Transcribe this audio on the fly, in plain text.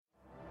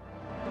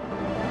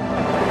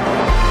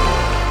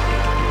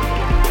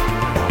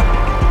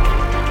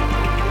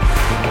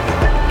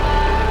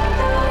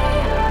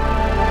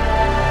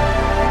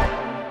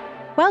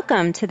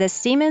Welcome to the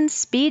Siemens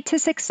Speed to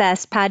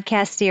Success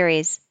podcast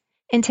series.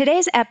 In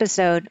today's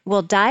episode,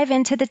 we'll dive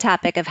into the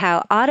topic of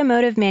how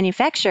automotive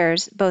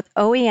manufacturers, both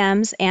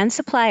OEMs and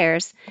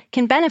suppliers,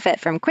 can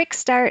benefit from Quick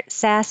Start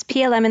SaaS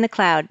PLM in the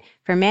cloud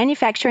for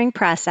manufacturing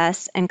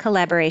process and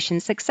collaboration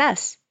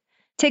success.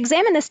 To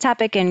examine this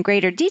topic in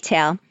greater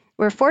detail,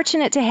 we're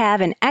fortunate to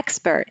have an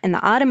expert in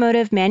the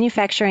automotive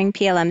manufacturing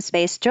PLM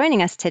space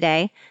joining us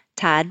today,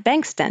 Todd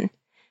Bankston.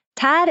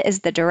 Todd is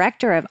the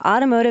Director of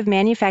Automotive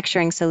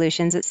Manufacturing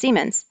Solutions at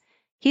Siemens.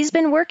 He's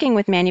been working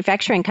with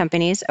manufacturing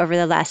companies over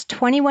the last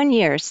 21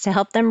 years to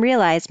help them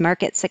realize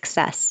market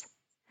success.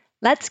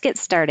 Let's get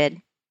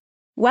started.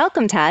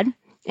 Welcome, Todd,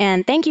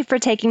 and thank you for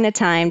taking the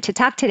time to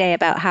talk today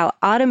about how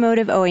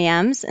automotive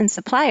OEMs and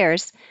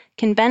suppliers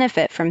can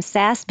benefit from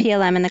SaaS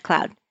PLM in the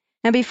cloud.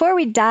 Now, before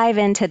we dive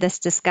into this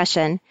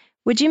discussion,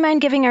 would you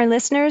mind giving our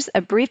listeners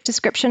a brief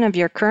description of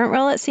your current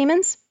role at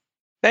Siemens?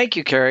 Thank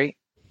you, Carrie.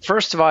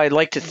 First of all, I'd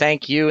like to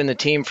thank you and the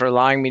team for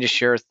allowing me to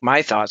share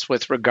my thoughts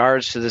with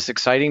regards to this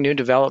exciting new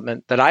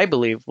development that I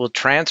believe will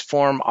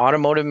transform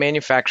automotive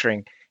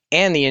manufacturing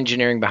and the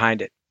engineering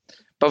behind it.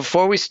 But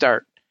before we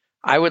start,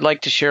 I would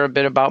like to share a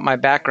bit about my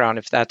background,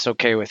 if that's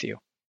okay with you.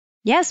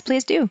 Yes,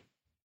 please do.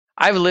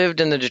 I've lived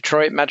in the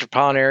Detroit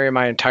metropolitan area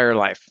my entire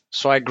life,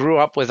 so I grew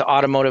up with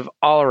automotive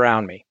all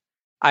around me.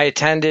 I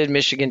attended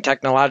Michigan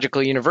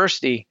Technological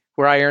University,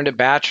 where I earned a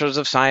Bachelor's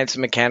of Science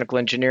in Mechanical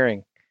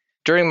Engineering.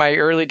 During my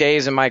early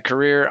days in my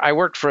career, I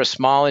worked for a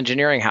small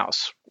engineering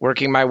house,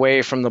 working my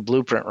way from the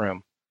blueprint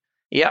room.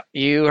 Yep,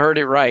 you heard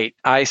it right.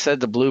 I said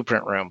the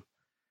blueprint room.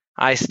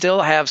 I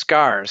still have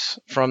scars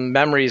from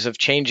memories of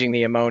changing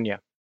the ammonia.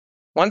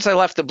 Once I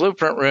left the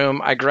blueprint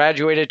room, I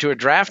graduated to a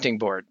drafting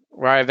board,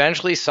 where I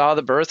eventually saw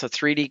the birth of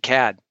 3D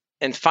CAD,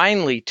 and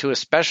finally to a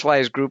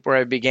specialized group where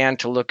I began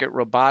to look at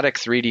robotic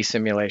 3D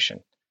simulation.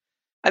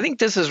 I think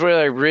this is where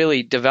I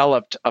really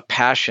developed a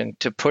passion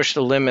to push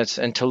the limits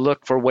and to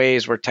look for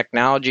ways where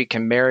technology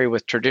can marry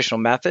with traditional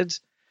methods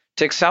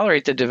to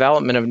accelerate the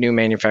development of new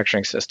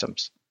manufacturing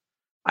systems.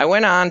 I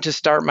went on to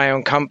start my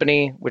own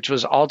company, which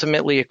was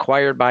ultimately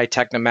acquired by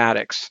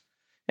Tecnomatics.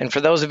 And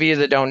for those of you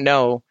that don't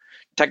know,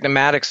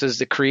 Tecnomatics is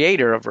the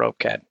creator of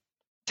RopeCAD.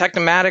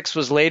 Tecnomatics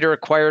was later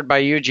acquired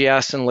by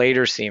UGS and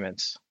later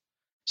Siemens.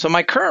 So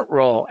my current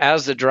role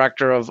as the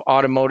Director of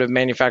Automotive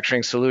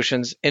Manufacturing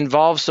Solutions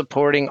involves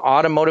supporting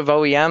automotive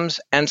OEMs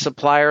and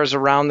suppliers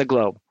around the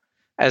globe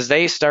as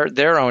they start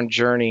their own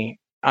journey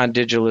on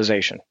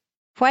digitalization.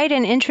 Quite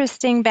an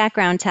interesting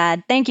background,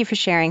 Todd. Thank you for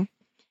sharing.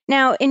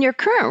 Now, in your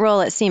current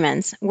role at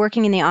Siemens,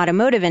 working in the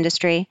automotive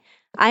industry,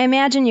 I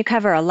imagine you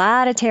cover a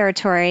lot of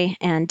territory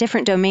and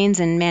different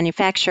domains in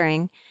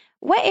manufacturing.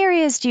 What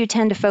areas do you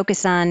tend to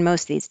focus on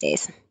most these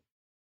days?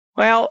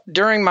 Well,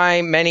 during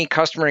my many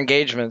customer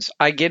engagements,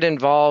 I get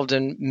involved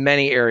in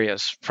many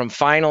areas, from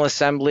final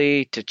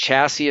assembly to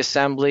chassis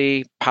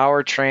assembly,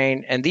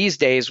 powertrain, and these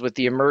days with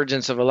the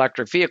emergence of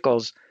electric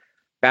vehicles,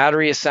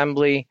 battery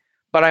assembly.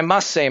 But I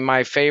must say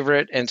my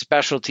favorite and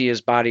specialty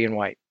is body in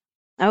white.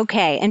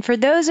 Okay, and for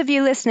those of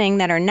you listening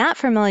that are not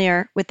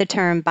familiar with the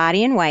term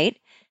body in white,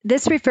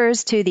 this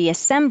refers to the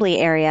assembly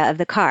area of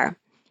the car.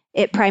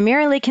 It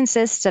primarily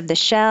consists of the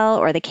shell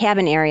or the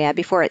cabin area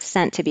before it's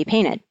sent to be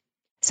painted.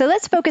 So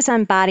let's focus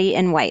on body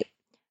in white.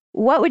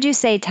 What would you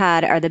say,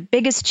 Todd, are the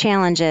biggest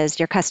challenges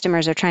your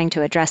customers are trying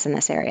to address in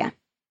this area?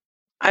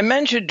 I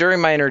mentioned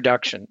during my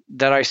introduction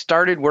that I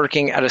started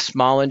working at a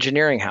small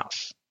engineering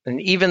house.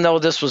 And even though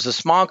this was a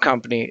small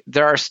company,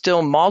 there are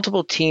still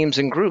multiple teams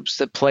and groups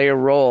that play a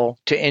role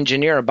to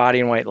engineer a body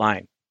in white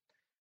line.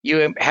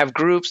 You have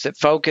groups that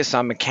focus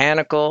on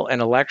mechanical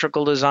and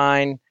electrical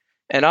design,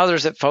 and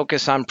others that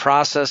focus on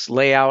process,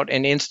 layout,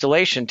 and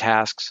installation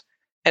tasks.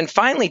 And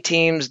finally,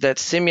 teams that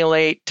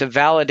simulate to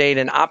validate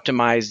and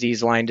optimize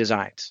these line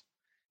designs.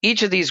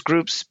 Each of these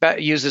groups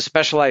uses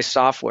specialized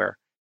software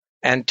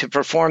and to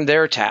perform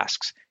their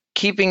tasks.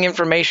 Keeping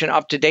information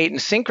up to date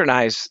and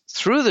synchronized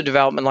through the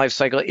development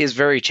lifecycle is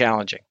very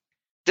challenging.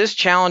 This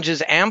challenge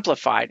is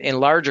amplified in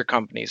larger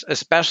companies,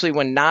 especially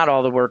when not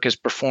all the work is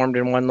performed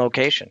in one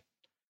location.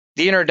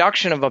 The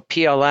introduction of a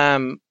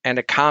PLM and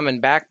a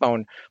common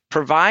backbone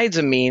provides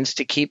a means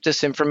to keep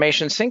this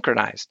information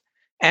synchronized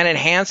and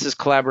enhances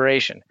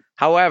collaboration.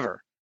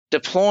 However,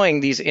 deploying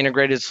these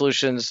integrated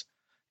solutions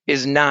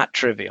is not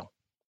trivial.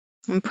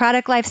 And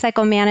product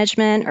lifecycle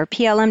management or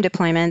PLM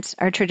deployments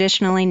are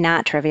traditionally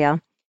not trivial.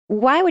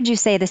 Why would you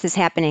say this is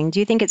happening? Do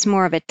you think it's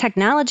more of a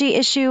technology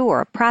issue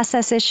or a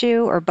process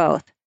issue or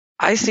both?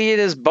 I see it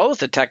as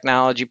both a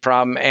technology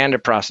problem and a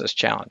process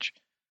challenge.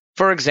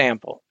 For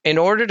example, in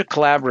order to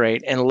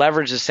collaborate and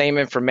leverage the same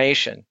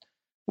information,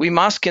 we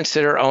must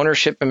consider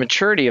ownership and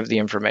maturity of the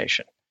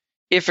information.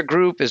 If a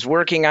group is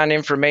working on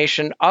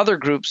information, other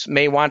groups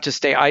may want to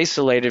stay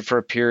isolated for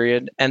a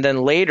period and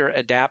then later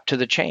adapt to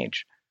the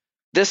change.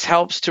 This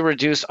helps to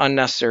reduce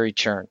unnecessary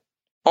churn.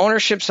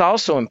 Ownership is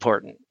also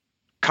important.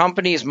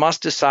 Companies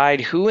must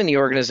decide who in the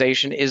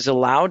organization is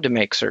allowed to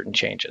make certain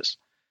changes.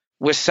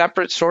 With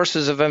separate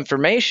sources of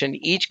information,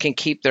 each can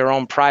keep their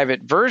own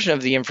private version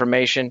of the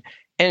information,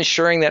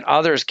 ensuring that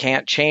others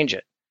can't change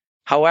it.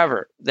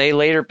 However, they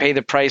later pay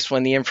the price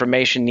when the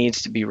information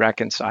needs to be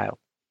reconciled.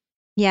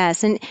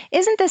 Yes, and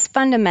isn't this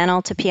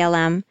fundamental to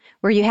PLM,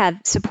 where you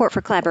have support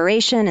for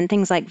collaboration and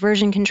things like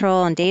version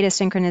control and data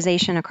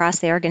synchronization across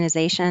the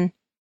organization?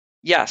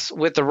 Yes,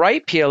 with the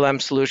right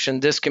PLM solution,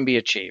 this can be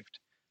achieved.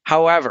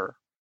 However,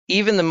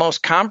 even the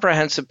most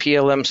comprehensive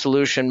PLM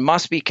solution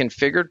must be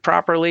configured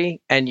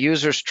properly and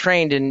users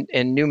trained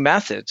in new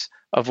methods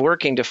of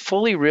working to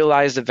fully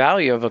realize the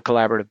value of a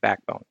collaborative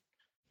backbone.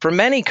 For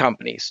many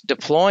companies,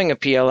 deploying a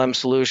PLM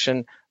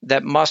solution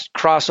that must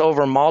cross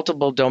over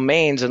multiple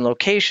domains and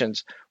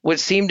locations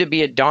would seem to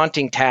be a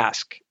daunting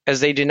task,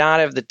 as they do not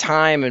have the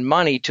time and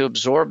money to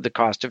absorb the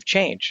cost of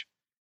change.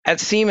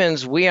 At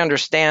Siemens, we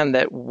understand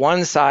that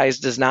one size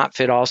does not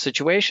fit all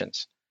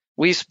situations.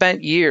 We've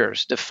spent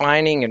years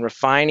defining and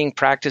refining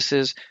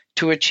practices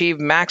to achieve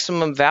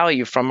maximum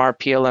value from our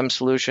PLM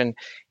solution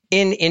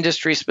in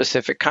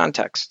industry-specific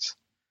contexts.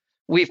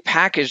 We've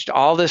packaged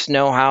all this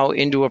know-how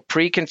into a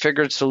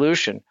pre-configured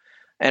solution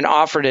and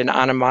offered it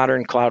on a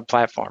modern cloud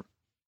platform.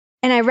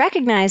 And I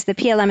recognize the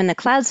PLM in the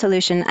cloud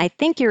solution I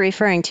think you're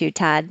referring to,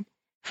 Todd.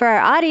 For our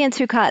audience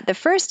who caught the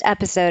first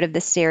episode of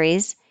this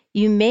series,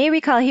 you may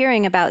recall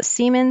hearing about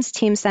Siemens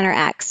Teamcenter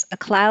X, a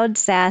cloud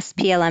SaaS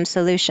PLM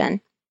solution.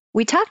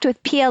 We talked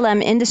with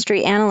PLM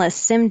industry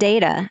analyst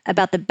SimData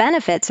about the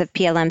benefits of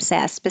PLM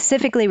SaaS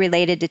specifically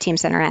related to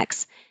Teamcenter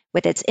X,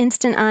 with its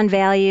instant-on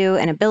value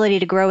and ability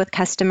to grow with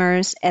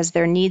customers as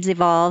their needs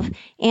evolve,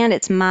 and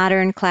its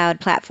modern cloud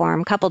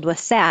platform coupled with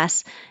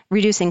SaaS,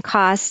 reducing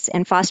costs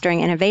and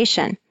fostering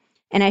innovation.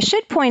 And I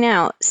should point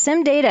out,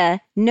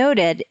 SimData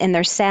noted in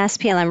their SaaS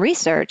PLM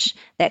research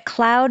that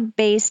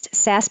cloud-based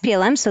SaaS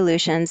PLM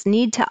solutions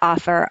need to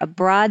offer a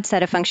broad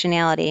set of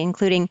functionality,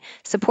 including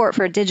support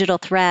for digital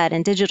thread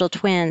and digital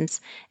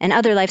twins and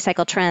other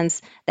lifecycle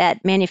trends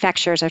that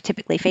manufacturers are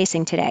typically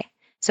facing today.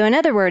 So in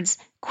other words,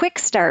 quick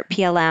start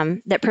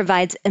PLM that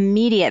provides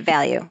immediate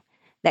value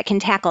that can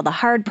tackle the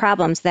hard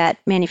problems that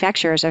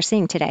manufacturers are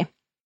seeing today.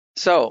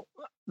 So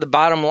the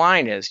bottom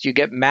line is you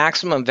get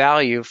maximum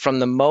value from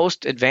the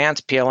most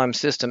advanced PLM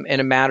system in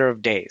a matter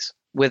of days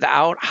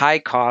without high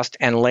cost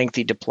and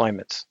lengthy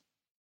deployments.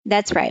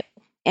 That's right.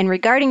 And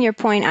regarding your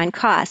point on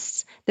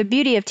costs, the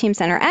beauty of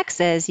Teamcenter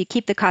X is you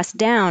keep the cost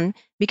down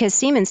because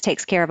Siemens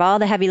takes care of all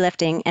the heavy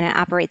lifting and it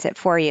operates it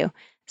for you.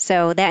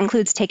 So that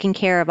includes taking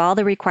care of all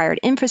the required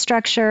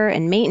infrastructure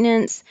and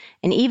maintenance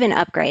and even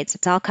upgrades.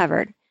 It's all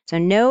covered. So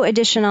no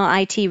additional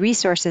IT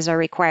resources are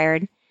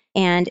required.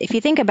 And if you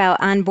think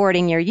about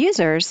onboarding your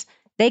users,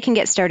 they can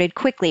get started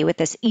quickly with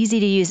this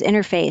easy-to-use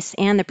interface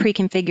and the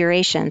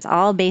pre-configurations,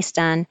 all based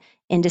on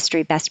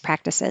industry best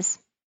practices.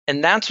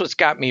 And that's what's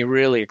got me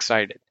really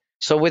excited.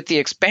 So with the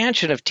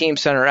expansion of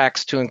Teamcenter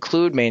X to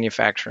include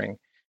manufacturing,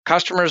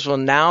 customers will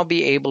now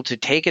be able to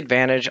take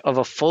advantage of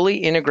a fully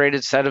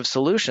integrated set of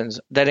solutions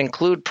that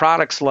include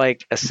products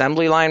like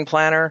Assembly Line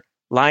Planner,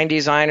 Line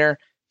Designer,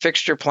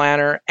 Fixture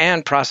Planner,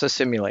 and Process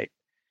Simulate.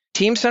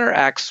 Teamcenter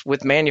X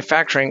with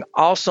manufacturing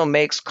also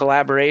makes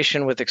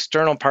collaboration with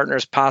external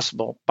partners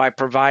possible by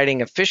providing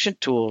efficient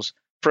tools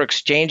for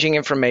exchanging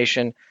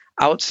information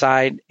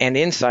outside and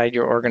inside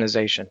your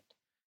organization.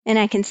 And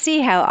I can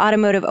see how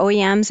automotive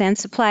OEMs and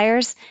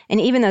suppliers,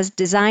 and even those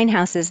design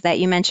houses that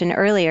you mentioned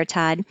earlier,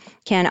 Todd,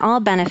 can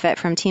all benefit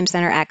from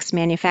Teamcenter X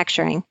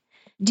manufacturing.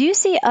 Do you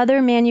see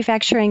other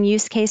manufacturing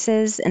use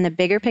cases in the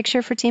bigger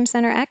picture for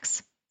Teamcenter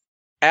X?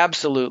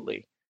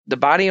 Absolutely. The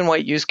body in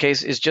white use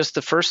case is just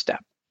the first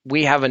step.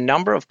 We have a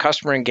number of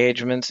customer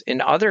engagements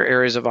in other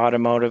areas of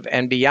automotive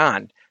and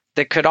beyond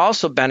that could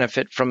also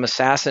benefit from a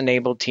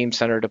SaaS-enabled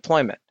Teamcenter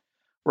deployment.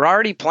 We're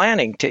already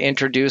planning to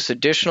introduce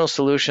additional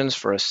solutions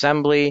for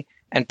assembly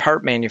and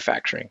part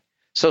manufacturing,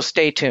 so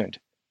stay tuned.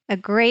 A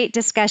great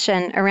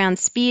discussion around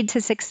speed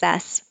to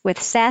success with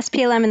SaaS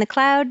PLM in the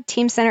cloud,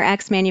 Teamcenter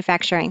X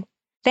manufacturing.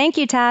 Thank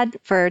you, Todd,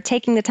 for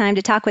taking the time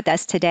to talk with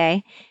us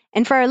today.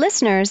 And for our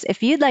listeners,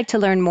 if you'd like to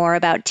learn more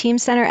about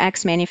Teamcenter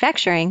X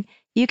manufacturing,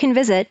 you can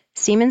visit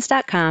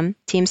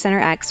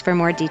Siemens.com/Teamcenter X for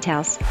more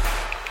details.